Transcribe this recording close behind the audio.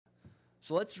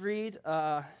So let's read,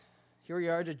 here we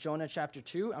are to Jonah chapter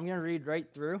 2. I'm going to read right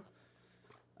through,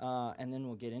 and then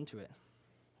we'll get into it.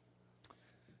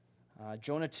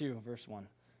 Jonah 2, verse 1.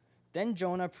 Then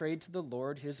Jonah prayed to the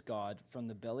Lord his God from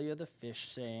the belly of the fish,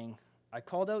 saying, I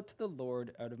called out to the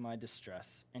Lord out of my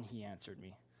distress, and he answered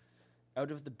me.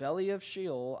 Out of the belly of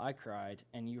Sheol I cried,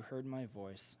 and you heard my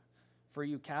voice. For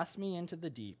you cast me into the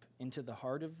deep, into the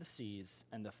heart of the seas,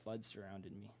 and the flood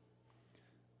surrounded me.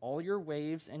 All your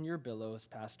waves and your billows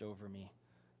passed over me.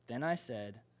 Then I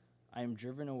said, I am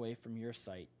driven away from your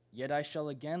sight, yet I shall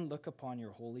again look upon your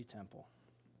holy temple.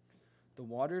 The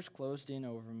waters closed in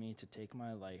over me to take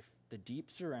my life. The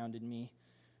deep surrounded me.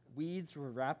 Weeds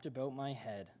were wrapped about my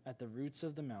head. At the roots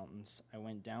of the mountains, I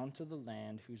went down to the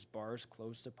land whose bars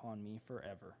closed upon me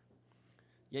forever.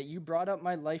 Yet you brought up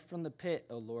my life from the pit,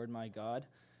 O Lord my God.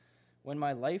 When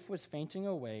my life was fainting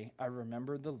away, I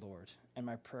remembered the Lord, and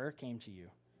my prayer came to you,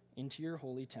 into your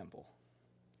holy temple.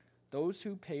 Those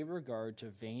who pay regard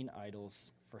to vain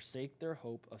idols forsake their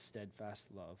hope of steadfast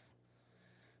love.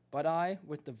 But I,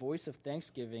 with the voice of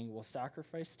thanksgiving, will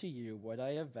sacrifice to you what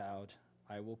I have vowed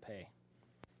I will pay.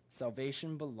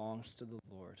 Salvation belongs to the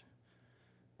Lord.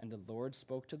 And the Lord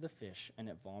spoke to the fish, and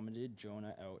it vomited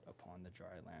Jonah out upon the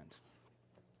dry land.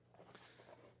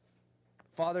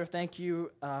 Father, thank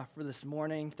you for this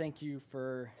morning. Thank you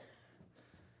for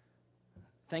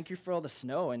all the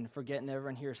snow and for getting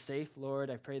everyone here safe, Lord.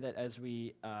 I pray that as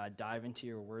we dive into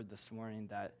your word this morning,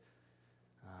 that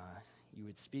you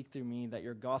would speak through me, that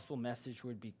your gospel message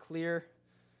would be clear,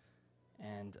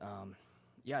 and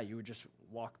you would just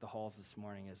walk the halls this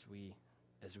morning as we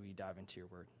dive into your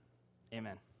word.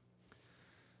 Amen.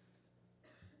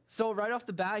 So right off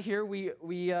the bat here, we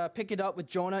pick it up with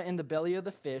Jonah in the belly of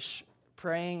the fish,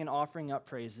 praying and offering up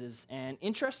praises. And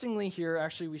interestingly here,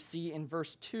 actually, we see in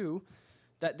verse 2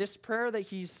 that this prayer that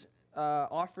he's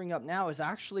offering up now is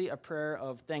actually a prayer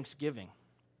of thanksgiving.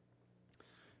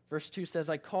 Verse 2 says,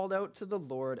 I called out to the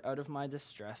Lord out of my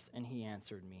distress, and he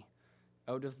answered me.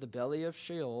 Out of the belly of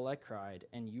Sheol I cried,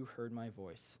 and you heard my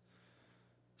voice.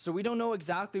 So we don't know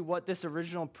exactly what this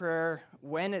original prayer,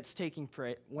 when it's taking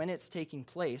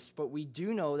place, but we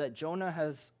do know that Jonah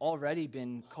has already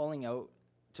been calling out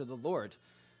to the Lord,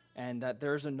 and that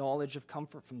there's a knowledge of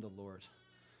comfort from the Lord.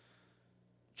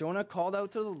 Jonah called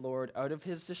out to the Lord out of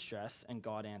his distress, and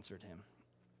God answered him.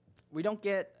 We don't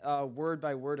get a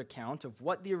word-by-word account of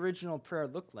what the original prayer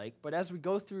looked like, but as we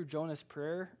go through Jonah's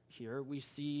prayer here, we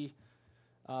see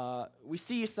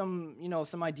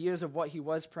some ideas of what he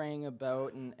was praying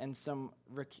about, and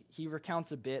he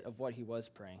recounts a bit of what he was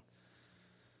praying.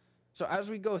 So as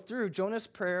we go through, Jonah's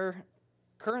prayer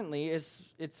currently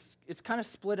it's kind of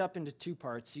split up into two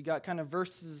parts. You got kind of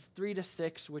verses 3 to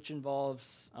 6, which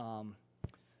involves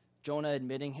Jonah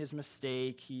admitting his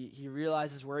mistake. He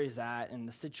realizes where he's at and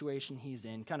the situation he's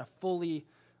in, kind of fully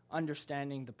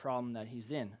understanding the problem that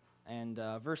he's in. And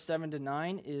verse 7 to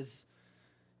 9 is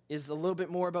a little bit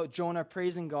more about Jonah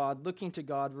praising God, looking to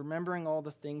God, remembering all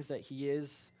the things that he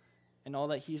is and all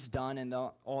that he's done and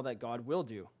all that God will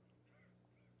do.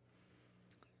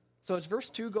 So as verse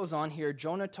 2 goes on here,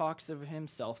 Jonah talks of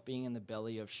himself being in the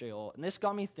belly of Sheol. And this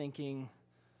got me thinking,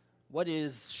 what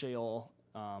is Sheol?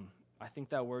 I think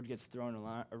that word gets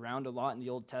thrown around a lot in the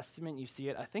Old Testament. You see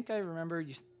it. I think I remember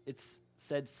it's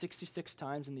said 66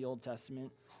 times in the Old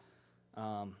Testament.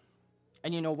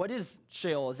 And what is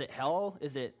Sheol? Is it hell?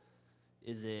 Is it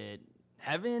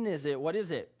heaven? What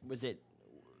is it? Was it?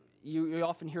 You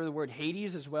often hear the word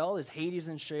Hades as well. Is Hades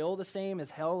and Sheol the same?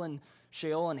 Is hell and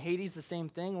Sheol and Hades the same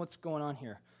thing? What's going on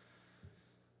here?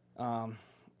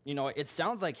 It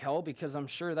sounds like hell because I'm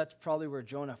sure that's probably where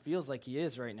Jonah feels like he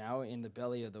is right now, in the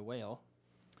belly of the whale.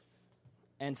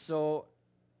 And so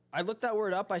I looked that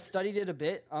word up. I studied it a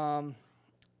bit. I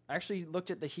actually looked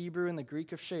at the Hebrew and the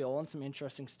Greek of Sheol, and some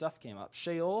interesting stuff came up.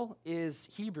 Sheol is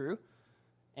Hebrew,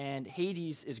 and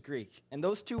Hades is Greek. And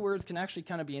those two words can actually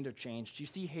kind of be interchanged. You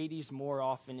see Hades more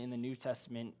often in the New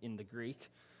Testament in the Greek.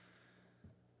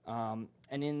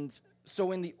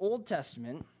 So in the Old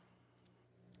Testament,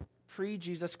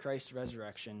 pre-Jesus Christ's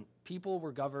resurrection, people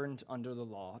were governed under the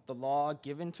law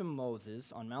given to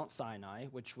Moses on Mount Sinai,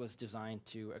 which was designed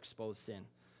to expose sin.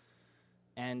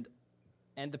 And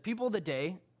the people of that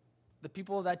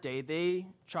day, they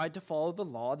tried to follow the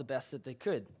law the best that they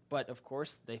could, but of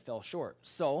course they fell short.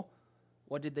 So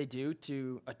what did they do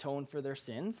to atone for their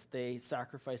sins? They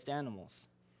sacrificed animals.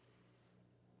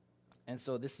 And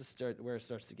so this is where it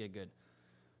starts to get good.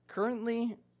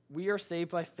 Currently, we are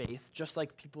saved by faith, just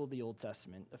like people of the Old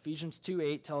Testament. Ephesians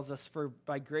 2:8 tells us, for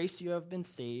by grace you have been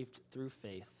saved through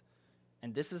faith,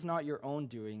 and this is not your own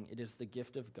doing, it is the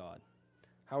gift of God.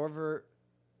 However,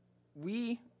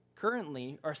 we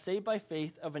currently are saved by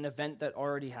faith of an event that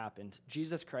already happened,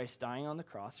 Jesus Christ dying on the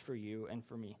cross for you and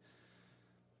for me.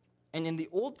 And in the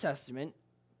Old Testament,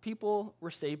 people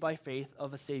were saved by faith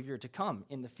of a Savior to come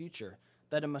in the future,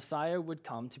 that a Messiah would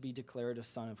come to be declared a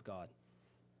Son of God.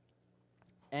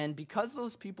 And because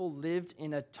those people lived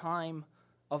in a time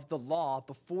of the law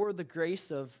before the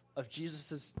grace of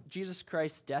Jesus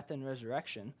Christ's death and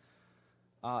resurrection,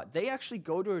 they actually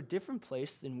go to a different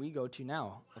place than we go to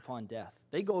now upon death.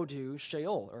 They go to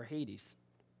Sheol, or Hades.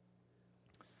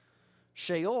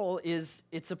 Sheol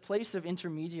it's a place of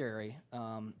intermediary,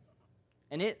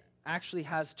 and it actually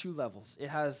has two levels. It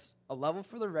has a level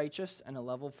for the righteous and a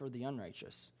level for the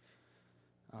unrighteous.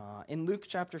 In Luke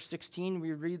chapter 16,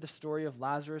 we read the story of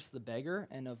Lazarus the beggar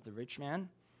and of the rich man.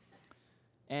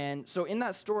 And so in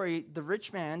that story, the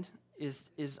rich man is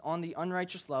on the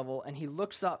unrighteous level, and he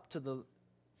looks up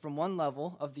from one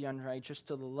level of the unrighteous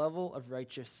to the level of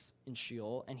righteous in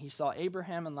Sheol, and he saw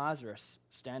Abraham and Lazarus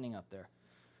standing up there.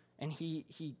 And he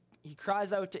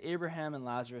cries out to Abraham and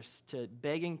Lazarus,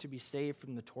 begging to be saved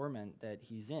from the torment that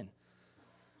he's in.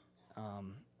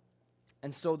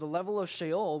 And so the level of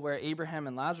Sheol, where Abraham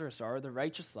and Lazarus are, the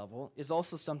righteous level, is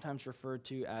also sometimes referred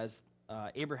to as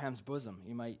Abraham's bosom.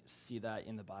 You might see that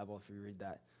in the Bible if you read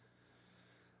that.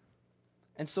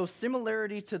 And so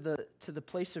similarity to the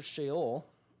place of Sheol,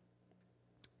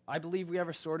 I believe we have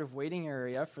a sort of waiting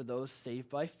area for those saved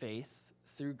by faith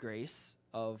through grace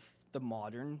of the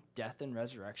modern death and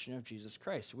resurrection of Jesus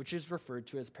Christ, which is referred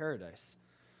to as paradise.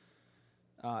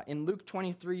 In Luke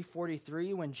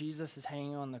 23:43, when Jesus is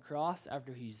hanging on the cross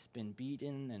after he's been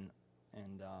beaten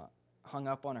and hung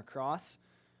up on a cross,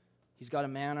 he's got a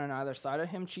man on either side of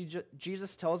him.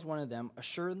 Jesus tells one of them,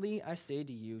 "Assuredly, I say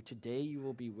to you, today you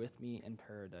will be with me in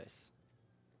paradise."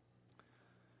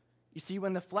 You see,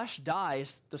 when the flesh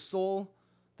dies, the soul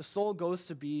goes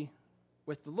to be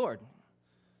with the Lord.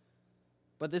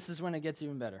 But this is when it gets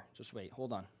even better. Just wait,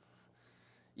 hold on.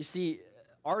 You see,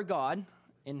 our God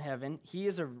in heaven, he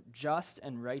is a just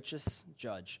and righteous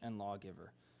judge and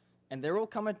lawgiver. And there will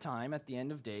come a time at the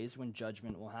end of days when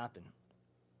judgment will happen.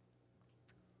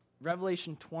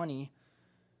 Revelation 20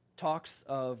 talks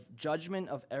of judgment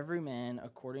of every man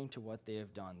according to what they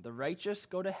have done. The righteous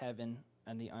go to heaven,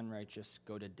 and the unrighteous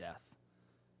go to death.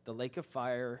 The lake of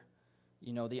fire,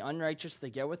 the unrighteous,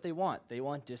 they get what they want. They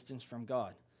want distance from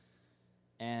God.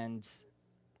 And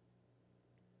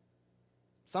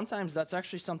sometimes that's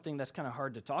actually something that's kind of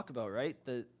hard to talk about, right?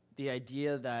 The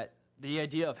idea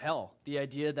of hell, the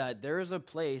idea that there is a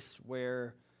place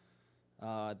where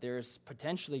there's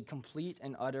potentially complete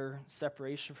and utter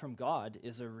separation from God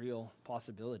is a real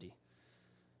possibility.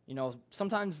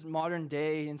 Sometimes modern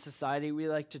day in society, we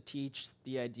like to teach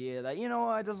the idea that,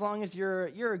 as long as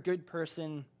you're a good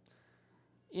person,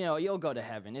 you'll go to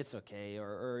heaven, it's okay.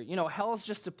 Or hell's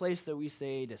just a place that we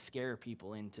say to scare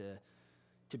people into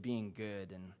being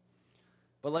good.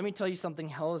 But let me tell you something,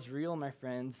 hell is real, my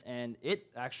friends, and it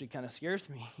actually kind of scares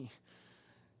me,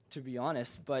 to be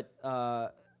honest. But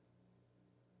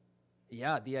the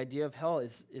idea of hell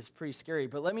is pretty scary.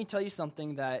 But let me tell you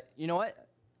something that,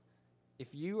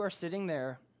 if you are sitting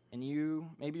there and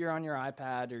maybe you're on your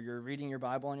iPad or you're reading your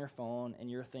Bible on your phone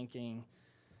and you're thinking,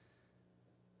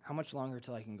 how much longer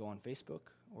till I can go on Facebook?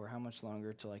 Or how much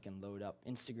longer till I can load up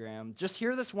Instagram? Just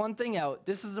hear this one thing out.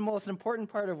 This is the most important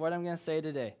part of what I'm going to say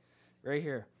today, right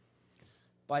here.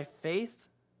 By faith,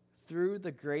 through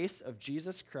the grace of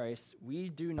Jesus Christ, we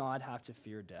do not have to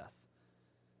fear death.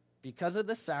 Because of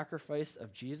the sacrifice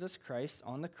of Jesus Christ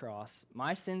on the cross,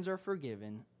 my sins are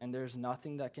forgiven, and there's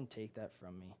nothing that can take that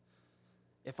from me.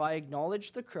 If I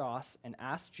acknowledge the cross and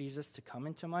ask Jesus to come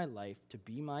into my life to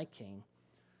be my king,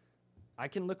 I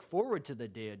can look forward to the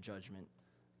day of judgment.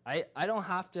 I don't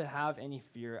have to have any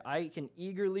fear. I can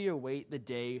eagerly await the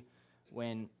day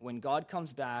when God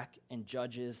comes back and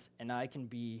judges, and I can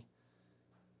be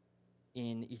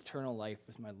in eternal life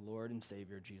with my Lord and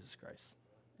Savior, Jesus Christ.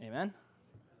 Amen?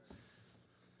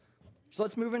 So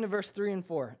let's move into verse 3 and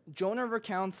 4. Jonah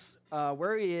recounts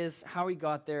where he is, how he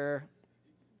got there.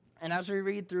 And as we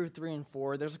read through 3 and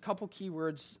 4, there's a couple key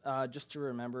words just to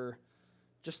remember,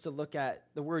 just to look at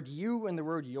the word you and the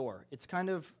word your. It's kind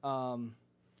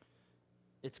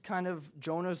of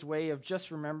Jonah's way of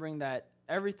just remembering that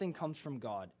everything comes from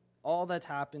God. All that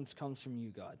happens comes from you,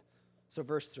 God. So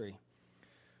verse 3.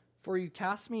 For you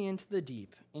cast me into the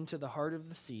deep, into the heart of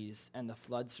the seas, and the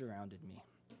flood surrounded me.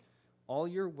 All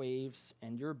your waves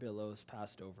and your billows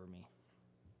passed over me.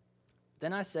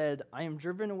 Then I said, I am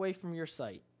driven away from your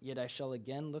sight, yet I shall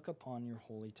again look upon your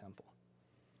holy temple.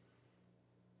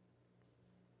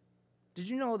 Did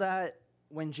you know that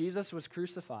when Jesus was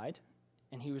crucified,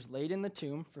 and he was laid in the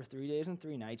tomb for 3 days and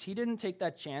 3 nights, he didn't take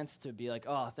that chance to be like,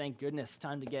 oh, thank goodness,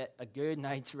 time to get a good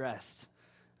night's rest.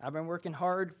 I've been working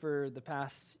hard for the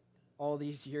past all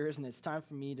these years, and it's time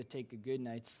for me to take a good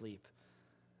night's sleep.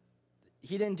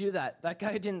 He didn't do that. That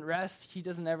guy didn't rest. He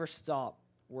doesn't ever stop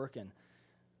working.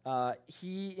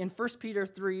 In 1 Peter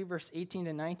 3, verse 18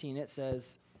 to 19, it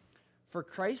says, "For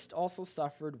Christ also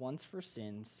suffered once for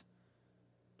sins,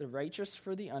 the righteous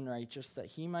for the unrighteous, that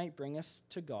he might bring us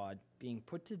to God, being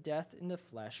put to death in the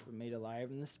flesh, but made alive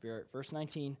in the spirit." Verse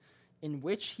 19, "In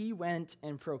which he went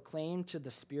and proclaimed to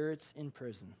the spirits in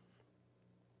prison."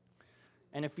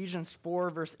 And Ephesians 4,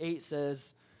 verse 8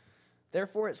 says,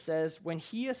 "Therefore it says, when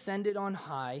he ascended on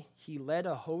high, he led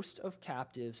a host of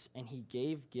captives, and he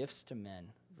gave gifts to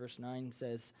men." Verse 9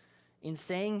 says, "In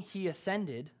saying he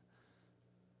ascended,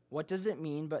 what does it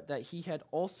mean but that he had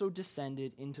also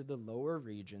descended into the lower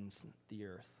regions, the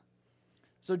earth?"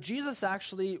 So Jesus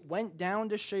actually went down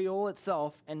to Sheol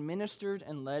itself and ministered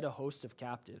and led a host of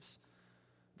captives.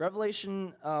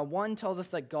 Revelation 1 tells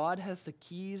us that God has the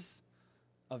keys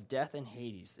of death and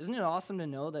Hades. Isn't it awesome to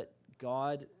know that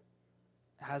God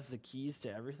has the keys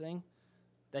to everything?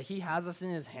 That he has us in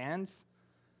his hands?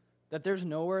 That there's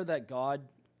nowhere that God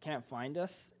can't find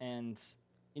us? And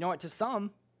you know what, to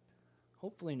some,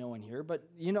 hopefully no one here, but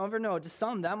you never know, to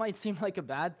some that might seem like a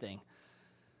bad thing.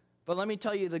 But let me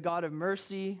tell you, the God of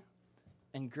mercy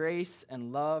and grace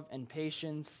and love and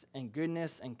patience and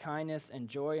goodness and kindness and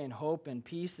joy and hope and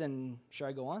peace and, should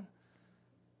I go on?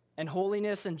 And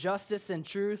holiness and justice and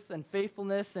truth and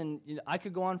faithfulness, and I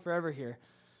could go on forever here.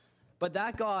 But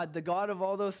that God, the God of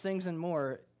all those things and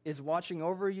more, is watching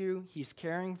over you. He's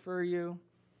caring for you.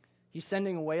 He's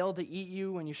sending a whale to eat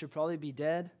you when you should probably be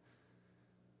dead.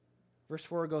 Verse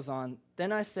 4 goes on,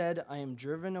 "Then I said, I am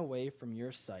driven away from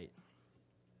your sight,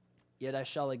 yet I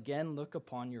shall again look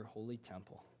upon your holy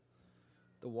temple.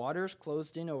 The waters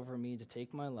closed in over me to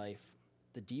take my life.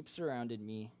 The deep surrounded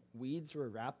me. Weeds were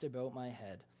wrapped about my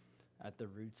head at the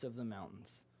roots of the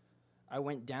mountains. I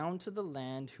went down to the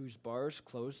land whose bars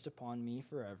closed upon me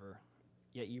forever.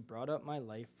 Yet you brought up my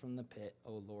life from the pit,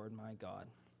 O Lord my God."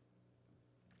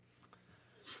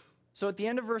 So at the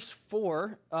end of verse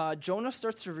 4, Jonah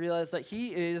starts to realize that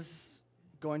he is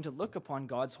going to look upon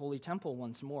God's holy temple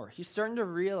once more. He's starting to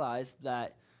realize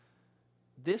that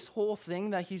this whole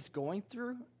thing that he's going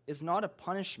through is not a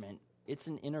punishment, it's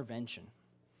an intervention.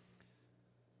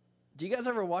 Do you guys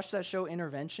ever watch that show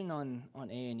Intervention on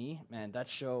A&E? Man, that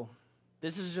show,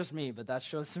 this is just me, but that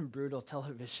shows some brutal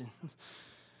television.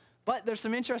 But there's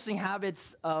some interesting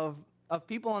habits of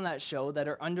people on that show that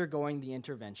are undergoing the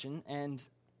intervention, and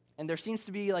there seems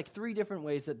to be like 3 different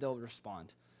ways that they'll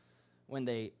respond when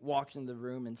they walk into the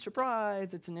room and,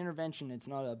 surprise, it's an intervention, it's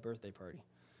not a birthday party.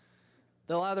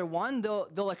 They'll either, one,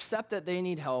 they'll accept that they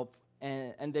need help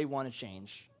and they want to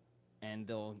change, and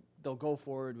they'll go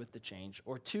forward with the change.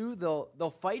 Or 2, they'll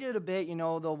fight it a bit,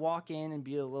 they'll walk in and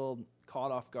be a little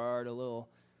caught off guard, a little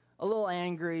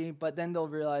angry, but then they'll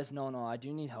realize, no, I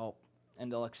do need help,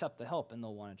 and they'll accept the help and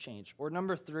they'll want to change. Or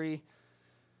number 3,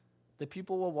 the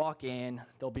people will walk in,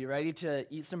 they'll be ready to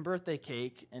eat some birthday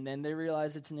cake, and then they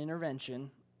realize it's an intervention,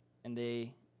 and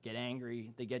they get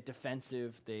angry, they get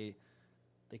defensive, they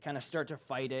kind of start to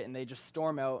fight it, and they just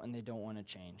storm out, and they don't want to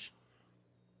change.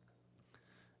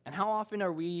 And how often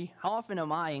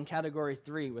am I in category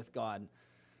 3 with God?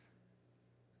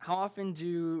 How often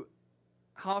do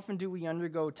we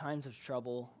undergo times of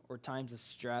trouble or times of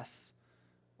stress,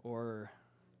 or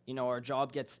our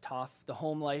job gets tough, the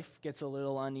home life gets a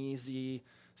little uneasy,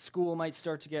 school might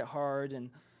start to get hard, and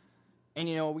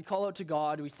we call out to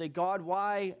God, we say, "God,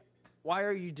 why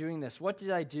are you doing this? What did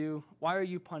I do? Why are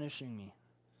you punishing me?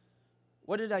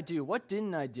 What did I do? What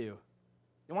didn't I do?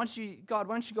 God,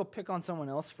 why don't you go pick on someone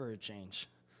else for a change?"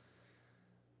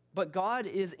 But God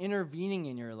is intervening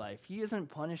in your life. He isn't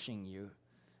punishing you.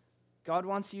 God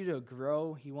wants you to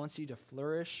grow. He wants you to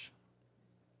flourish.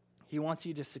 He wants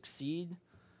you to succeed.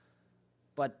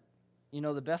 But,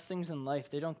 the best things in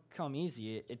life, they don't come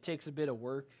easy. It takes a bit of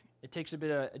work. It takes a bit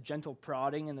of a gentle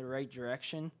prodding in the right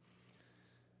direction.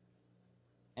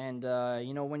 And,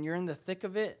 when you're in the thick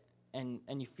of it and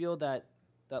you feel that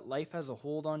life has a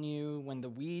hold on you, when the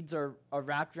weeds are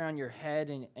wrapped around your head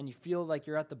and you feel like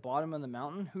you're at the bottom of the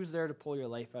mountain, who's there to pull your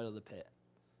life out of the pit?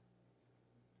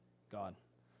 God.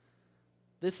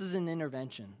 This is an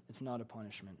intervention. It's not a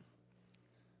punishment.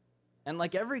 And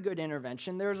like every good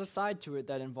intervention, there's a side to it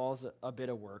that involves a bit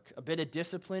of work, a bit of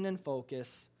discipline and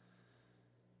focus.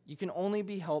 You can only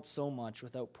be helped so much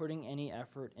without putting any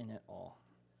effort in at all.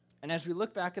 And as we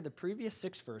look back at the previous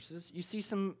 6 verses, you see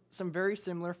some very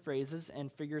similar phrases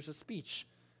and figures of speech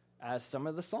as some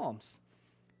of the Psalms.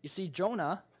 You see,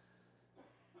 Jonah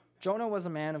was a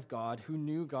man of God who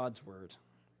knew God's word.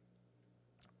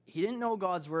 He didn't know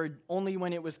God's word only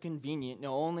when it was convenient.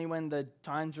 No, only when the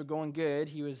times were going good,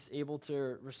 he was able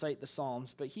to recite the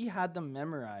Psalms, but he had them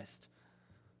memorized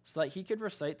so that he could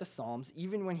recite the Psalms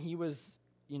even when he was,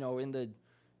 in the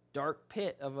dark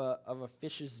pit of a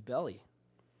fish's belly.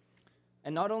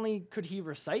 And not only could he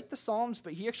recite the Psalms,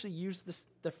 but he actually used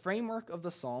the framework of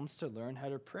the Psalms to learn how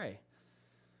to pray.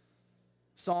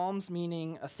 Psalms,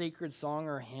 meaning a sacred song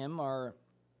or hymn, are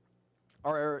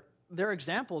they're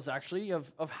examples, actually,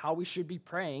 of how we should be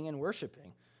praying and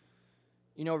worshiping.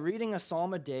 Reading a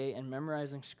psalm a day and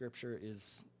memorizing Scripture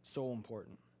is so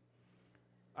important.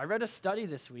 I read a study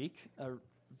this week, a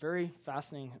very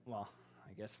fascinating,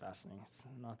 fascinating, it's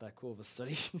not that cool of a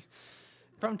study,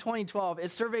 from 2012.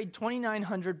 It surveyed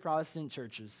 2,900 Protestant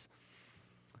churches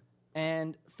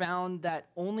and found that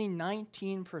only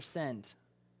 19%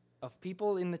 of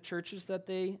people in the churches that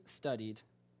they studied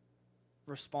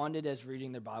responded as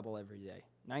reading their Bible every day.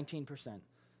 19%.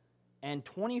 And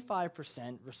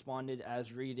 25% responded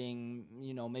as reading,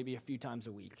 maybe a few times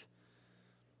a week.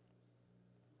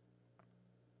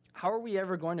 How are we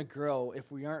ever going to grow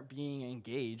if we aren't being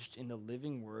engaged in the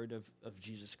living word of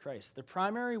Jesus Christ? The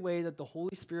primary way that the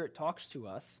Holy Spirit talks to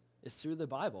us is through the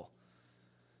Bible.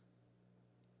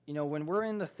 When we're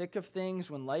in the thick of things,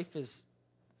 when life is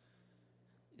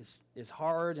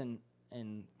hard and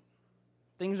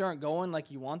things aren't going like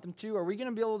you want them to, are we going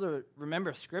to be able to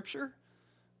remember Scripture?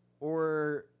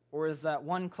 Or is that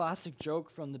one classic joke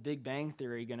from the Big Bang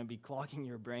Theory going to be clogging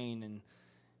your brain and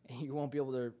you won't be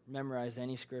able to memorize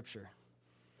any Scripture?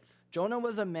 Jonah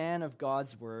was a man of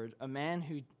God's word, a man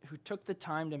who took the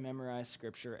time to memorize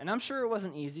Scripture. And I'm sure it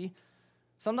wasn't easy.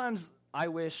 Sometimes I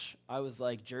wish I was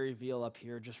like Jerry Veal up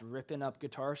here just ripping up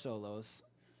guitar solos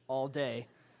all day.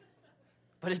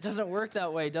 But it doesn't work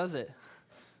that way, does it?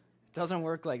 It doesn't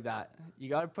work like that. You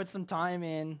got to put some time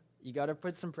in. You got to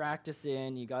put some practice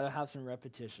in. You got to have some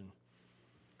repetition.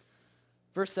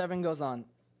 Verse 7 goes on,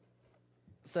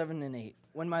 7 and 8.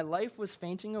 When my life was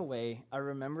fainting away, I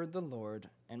remembered the Lord,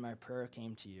 and my prayer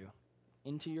came to you,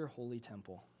 into your holy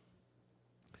temple.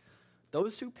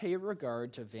 Those who pay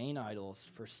regard to vain idols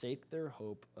forsake their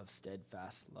hope of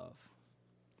steadfast love.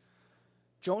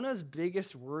 Jonah's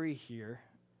biggest worry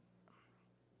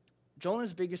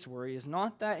is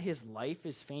not that his life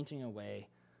is fainting away.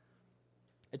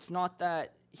 It's not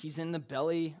that he's in the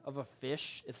belly of a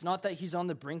fish. It's not that he's on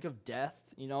the brink of death.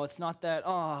 It's not that,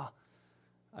 I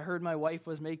heard my wife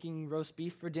was making roast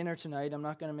beef for dinner tonight. I'm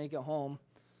not going to make it home.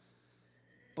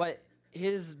 But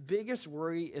his biggest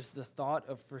worry is the thought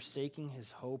of forsaking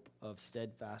his hope of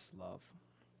steadfast love.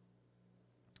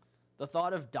 The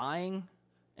thought of dying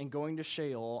and going to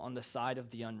Sheol on the side of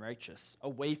the unrighteous,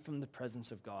 away from the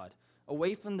presence of God,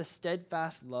 away from the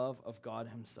steadfast love of God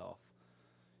himself.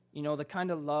 The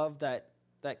kind of love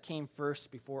that came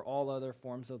first before all other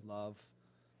forms of love.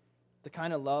 The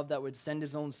kind of love that would send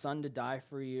his own son to die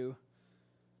for you.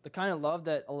 The kind of love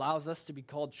that allows us to be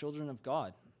called children of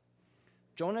God.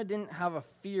 Jonah didn't have a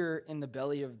fear in the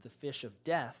belly of the fish of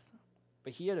death,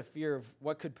 but he had a fear of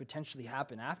what could potentially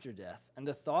happen after death. And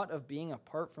the thought of being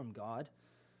apart from God,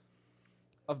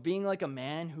 of being like a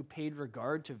man who paid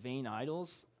regard to vain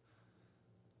idols,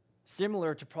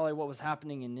 similar to probably what was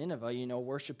happening in Nineveh,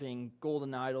 worshiping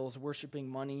golden idols, worshiping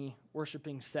money,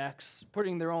 worshiping sex,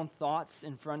 putting their own thoughts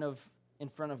in front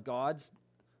of God's,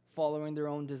 following their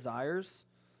own desires.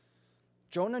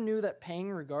 Jonah knew that paying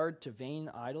regard to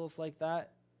vain idols like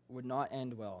that would not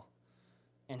end well,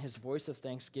 and his voice of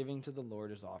thanksgiving to the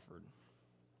Lord is offered.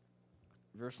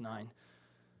 Verse 9,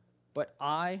 but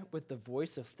I, with the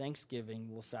voice of thanksgiving,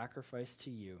 will sacrifice to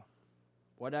you.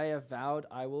 What I have vowed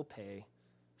I will pay.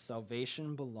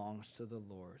 Salvation belongs to the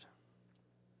Lord.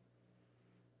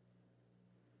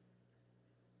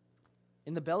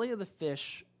 In the belly of the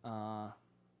fish, I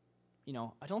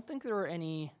don't think there were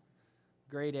any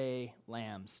grade A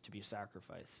lambs to be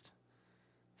sacrificed.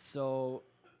 So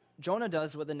Jonah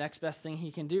does what the next best thing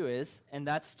he can do is, and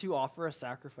that's to offer a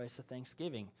sacrifice of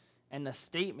thanksgiving and the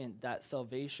statement that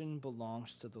salvation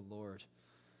belongs to the Lord.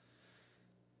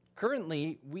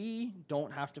 Currently, we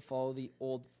don't have to follow the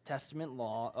Old Testament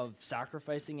law of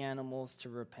sacrificing animals to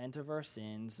repent of our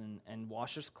sins and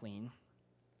wash us clean.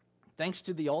 Thanks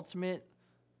to the ultimate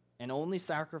and only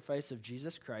sacrifice of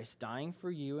Jesus Christ dying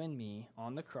for you and me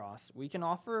on the cross, we can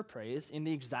offer a praise in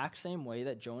the exact same way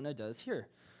that Jonah does here.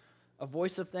 A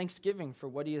voice of thanksgiving for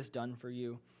what he has done for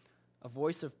you. A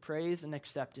voice of praise and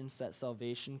acceptance that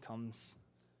salvation comes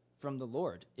from the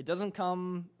Lord. It doesn't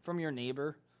come from your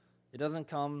neighbor. It doesn't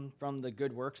come from the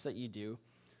good works that you do.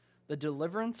 The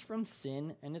deliverance from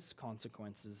sin and its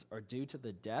consequences are due to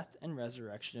the death and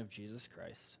resurrection of Jesus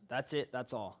Christ. That's it.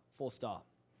 That's all. Full stop.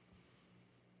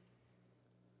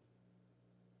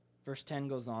 Verse 10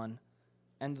 goes on,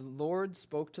 and the Lord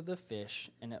spoke to the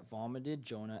fish, and it vomited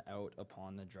Jonah out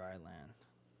upon the dry land.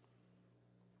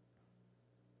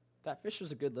 That fish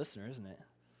was a good listener, isn't it?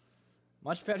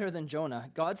 Much better than Jonah.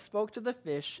 God spoke to the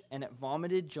fish, and it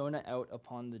vomited Jonah out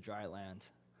upon the dry land.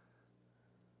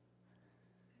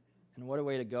 And what a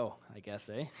way to go, I guess,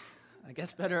 eh? I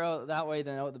guess better out that way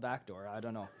than out the back door. I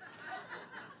don't know.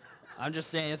 I'm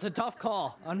just saying, it's a tough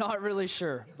call. I'm not really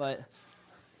sure, but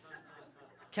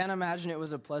can't imagine it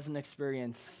was a pleasant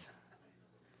experience.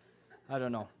 I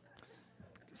don't know.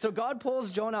 So God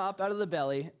pulls Jonah up out of the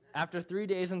belly after 3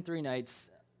 days and 3 nights.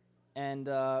 And,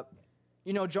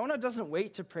 Jonah doesn't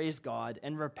wait to praise God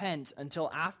and repent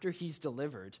until after he's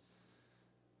delivered.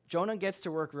 Jonah gets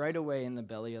to work right away in the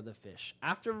belly of the fish.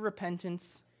 After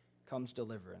repentance comes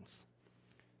deliverance.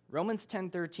 Romans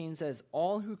 10:13 says,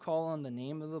 all who call on the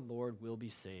name of the Lord will be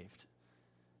saved.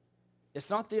 It's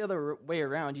not the other way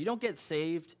around. You don't get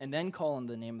saved and then call on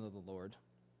the name of the Lord.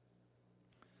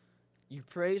 You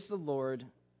praise the Lord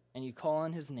and you call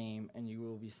on his name and you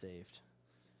will be saved.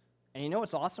 And you know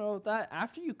what's awesome about that?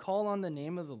 After you call on the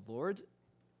name of the Lord,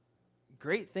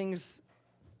 great things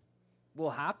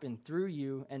will happen through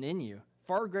you and in you,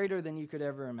 far greater than you could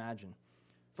ever imagine.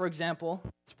 For example,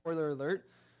 spoiler alert,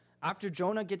 after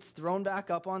Jonah gets thrown back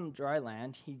up on dry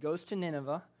land, he goes to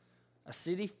Nineveh, a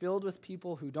city filled with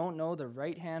people who don't know the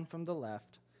right hand from the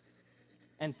left.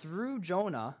 And through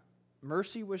Jonah,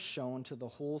 mercy was shown to the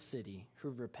whole city who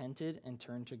repented and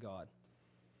turned to God.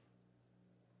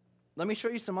 Let me show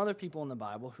you some other people in the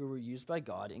Bible who were used by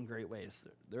God in great ways.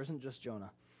 There isn't just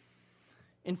Jonah.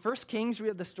 In 1 Kings, we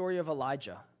have the story of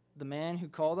Elijah, the man who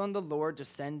called on the Lord to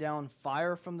send down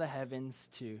fire from the heavens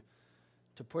to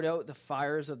put out the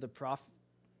fires of the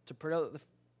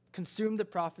consume the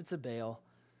prophets of Baal.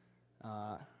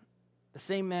 The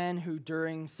same man who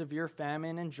during severe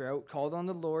famine and drought called on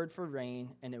the Lord for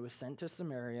rain, and it was sent to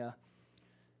Samaria.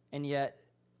 And yet,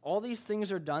 all these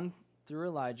things are done through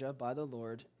Elijah by the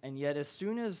Lord, and yet as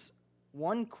soon as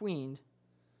one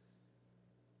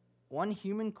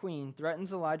human queen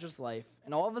threatens Elijah's life,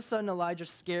 and all of a sudden Elijah's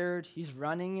scared, he's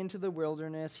running into the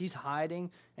wilderness, he's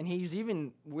hiding, and he's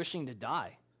even wishing to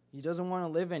die. He doesn't want to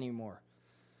live anymore.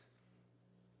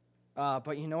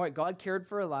 But you know what? God cared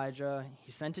for Elijah.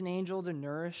 He sent an angel to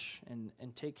nourish and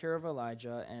take care of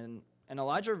Elijah. And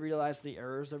Elijah realized the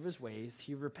errors of his ways.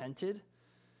 He repented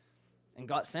and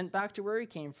got sent back to where he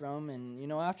came from.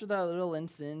 And, after that little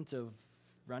incident of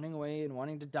running away and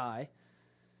wanting to die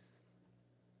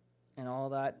and all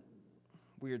that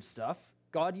weird stuff,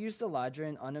 God used Elijah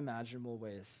in unimaginable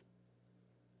ways,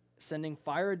 sending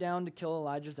fire down to kill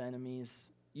Elijah's enemies,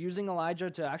 using Elijah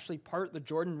to actually part the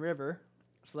Jordan River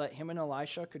so that him and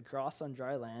Elisha could cross on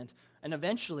dry land, and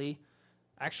eventually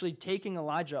actually taking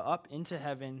Elijah up into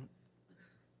heaven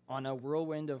on a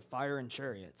whirlwind of fire and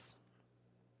chariots.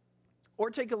 Or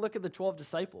take a look at the 12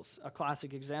 disciples, a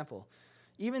classic example.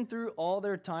 Even through all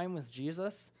their time with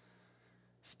Jesus,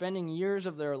 spending years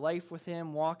of their life with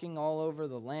him, walking all over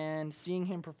the land, seeing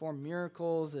him perform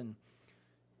miracles and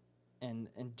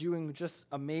doing just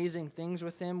amazing things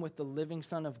with him, with the living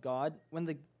Son of God, when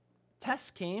the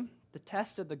test came, the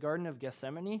test at the Garden of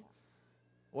Gethsemane,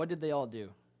 what did they all do?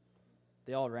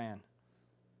 They all ran.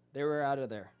 They were out of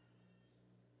there.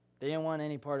 They didn't want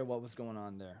any part of what was going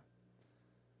on there.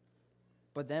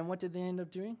 But then what did they end up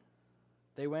doing?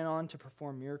 They went on to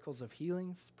perform miracles of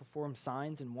healings, perform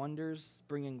signs and wonders,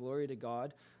 bringing glory to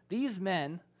God. These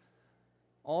men,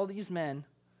 all these men,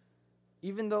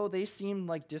 even though they seemed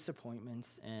like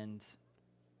disappointments and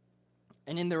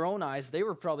in their own eyes, they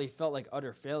were probably felt like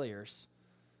utter failures,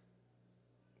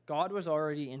 God was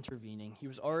already intervening. He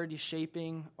was already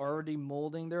shaping, already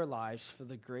molding their lives for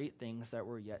the great things that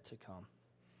were yet to come.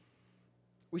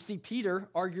 We see Peter,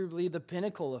 arguably the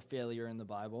pinnacle of failure in the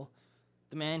Bible,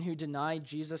 the man who denied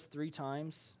Jesus 3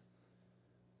 times.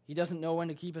 He doesn't know when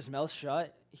to keep his mouth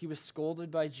shut. He was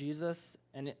scolded by Jesus,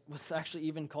 and it was actually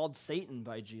even called Satan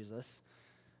by Jesus.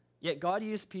 Yet God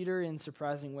used Peter in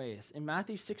surprising ways. In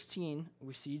Matthew 16,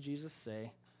 we see Jesus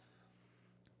say,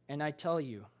 "And I tell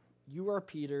you, you are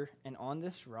Peter, and on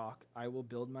this rock I will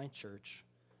build my church,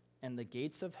 and the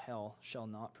gates of hell shall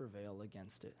not prevail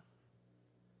against it."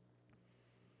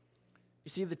 You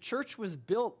see, the church was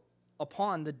built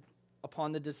upon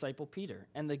the disciple Peter,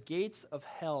 and the gates of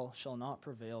hell shall not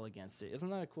prevail against it. Isn't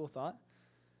that a cool thought?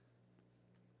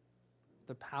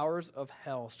 The powers of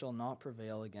hell shall not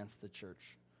prevail against the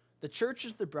church. The church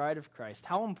is the bride of Christ.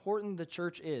 How important the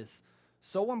church is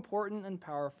so important and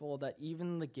powerful that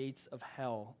even the gates of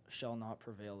hell shall not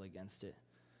prevail against it.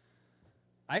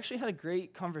 I actually had a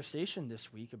great conversation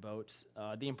this week about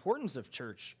the importance of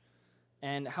church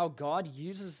and how God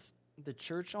uses the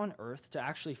church on earth to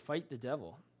actually fight the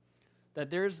devil. That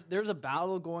there's a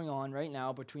battle going on right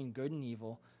now between good and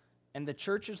evil, and the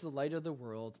church is the light of the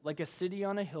world, like a city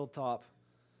on a hilltop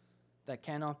that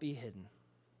cannot be hidden.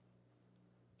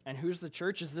 And who's the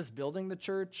church? Is this building the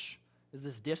church? Is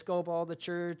this disco ball the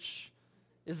church?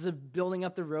 Is the building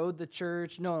up the road the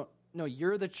church? No,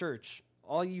 you're the church.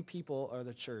 All you people are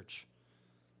the church.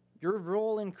 Your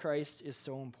role in Christ is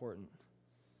so important.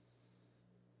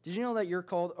 Did you know that you're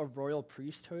called a royal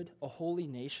priesthood, a holy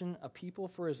nation, a people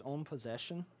for his own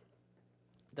possession?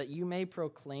 That you may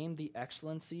proclaim the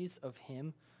excellencies of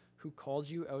him who called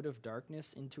you out of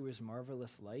darkness into his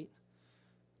marvelous light?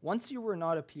 Once you were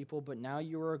not a people, but now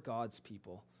you are God's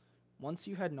people. Once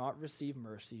you had not received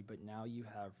mercy, but now you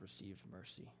have received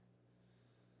mercy.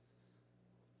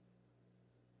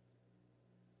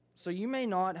 So you may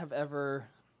not have ever,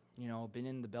 been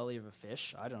in the belly of a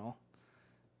fish. I don't know.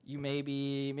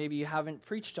 Maybe you haven't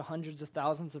preached to hundreds of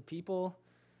thousands of people.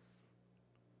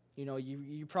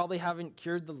 You probably haven't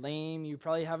cured the lame. You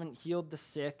probably haven't healed the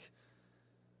sick.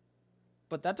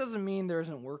 But that doesn't mean there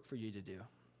isn't work for you to do.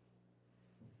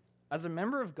 As a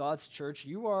member of God's church,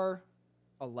 you are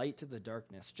a light to the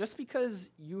darkness. Just because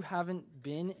you haven't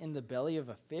been in the belly of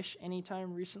a fish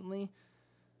anytime recently,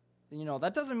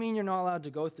 that doesn't mean you're not allowed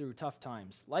to go through tough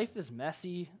times. Life is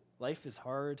messy. Life is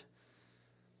hard.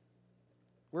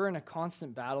 We're in a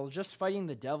constant battle, just fighting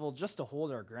the devil just to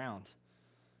hold our ground.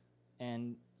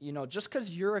 And, just because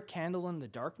you're a candle in the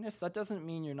darkness, that doesn't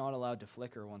mean you're not allowed to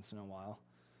flicker once in a while.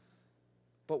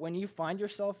 But when you find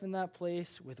yourself in that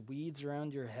place with weeds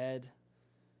around your head,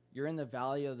 you're in the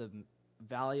valley of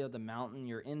the mountain,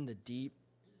 you're in the deep,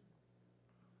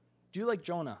 do like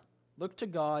Jonah. Look to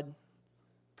God,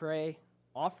 pray,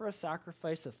 offer a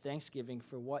sacrifice of thanksgiving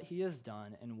for what he has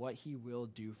done and what he will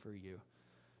do for you.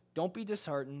 Don't be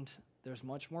disheartened. There's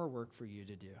much more work for you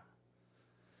to do.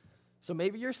 So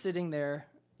maybe you're sitting there,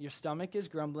 your stomach is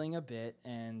grumbling a bit,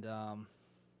 and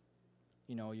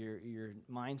your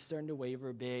mind's starting to waver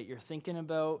a bit. You're thinking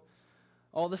about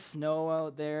all the snow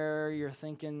out there. You're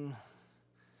thinking,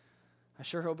 I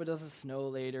sure hope it doesn't snow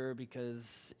later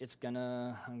because I'm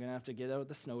gonna have to get out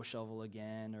the snow shovel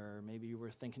again. Or maybe we're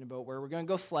thinking about where we're gonna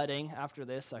go sledding after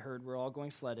this. I heard we're all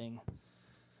going sledding.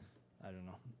 I don't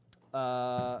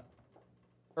know.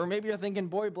 Or maybe you're thinking,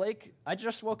 boy, Blake, I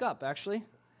just woke up, actually.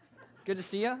 Good to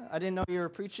see you. I didn't know you were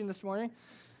preaching this morning.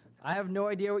 I have no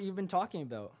idea what you've been talking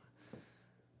about.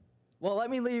 Well,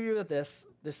 let me leave you with this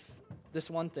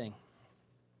one thing.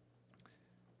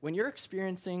 When you're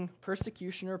experiencing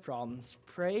persecution or problems,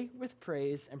 pray with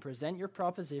praise and present your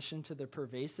proposition to the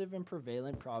pervasive and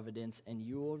prevalent providence, and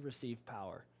you will receive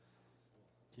power.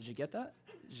 Did you get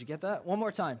that? One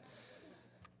more time.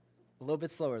 A little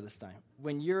bit slower this time.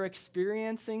 When you're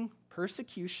experiencing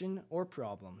persecution or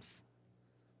problems,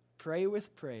 pray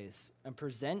with praise and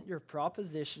present your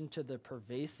proposition to the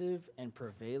pervasive and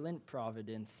prevalent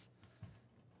providence,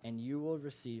 and you will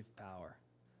receive power.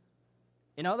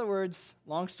 In other words,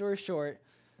 long story short,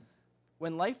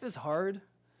 when life is hard,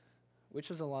 which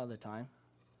is a lot of the time,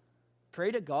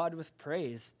 pray to God with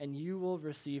praise, and you will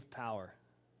receive power.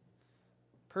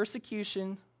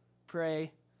 Persecution,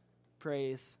 pray,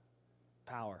 praise,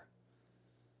 power.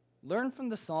 Learn from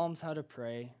the Psalms how to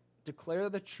pray. Declare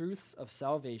the truths of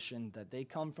salvation, that they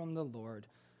come from the Lord.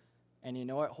 And you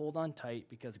know what? Hold on tight,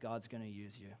 because God's going to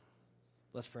use you.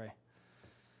 Let's pray.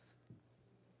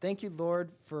 Thank you, Lord,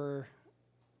 for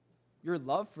your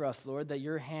love for us, Lord, that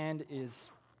your hand is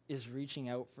reaching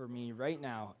out for me right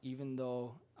now, even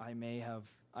though I may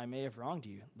have wronged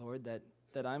you, Lord,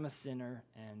 that I'm a sinner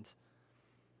and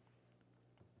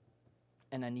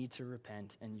I need to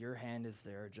repent, and your hand is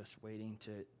there just waiting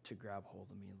to grab hold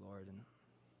of me, Lord.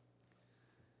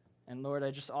 And Lord, I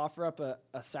just offer up a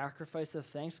sacrifice of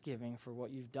thanksgiving for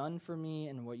what you've done for me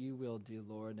and what you will do,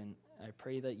 Lord. And I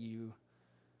pray that you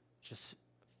just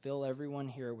fill everyone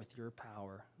here with your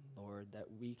power, Lord, that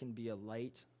we can be a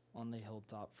light on the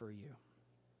hilltop for you.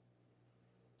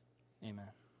 Amen.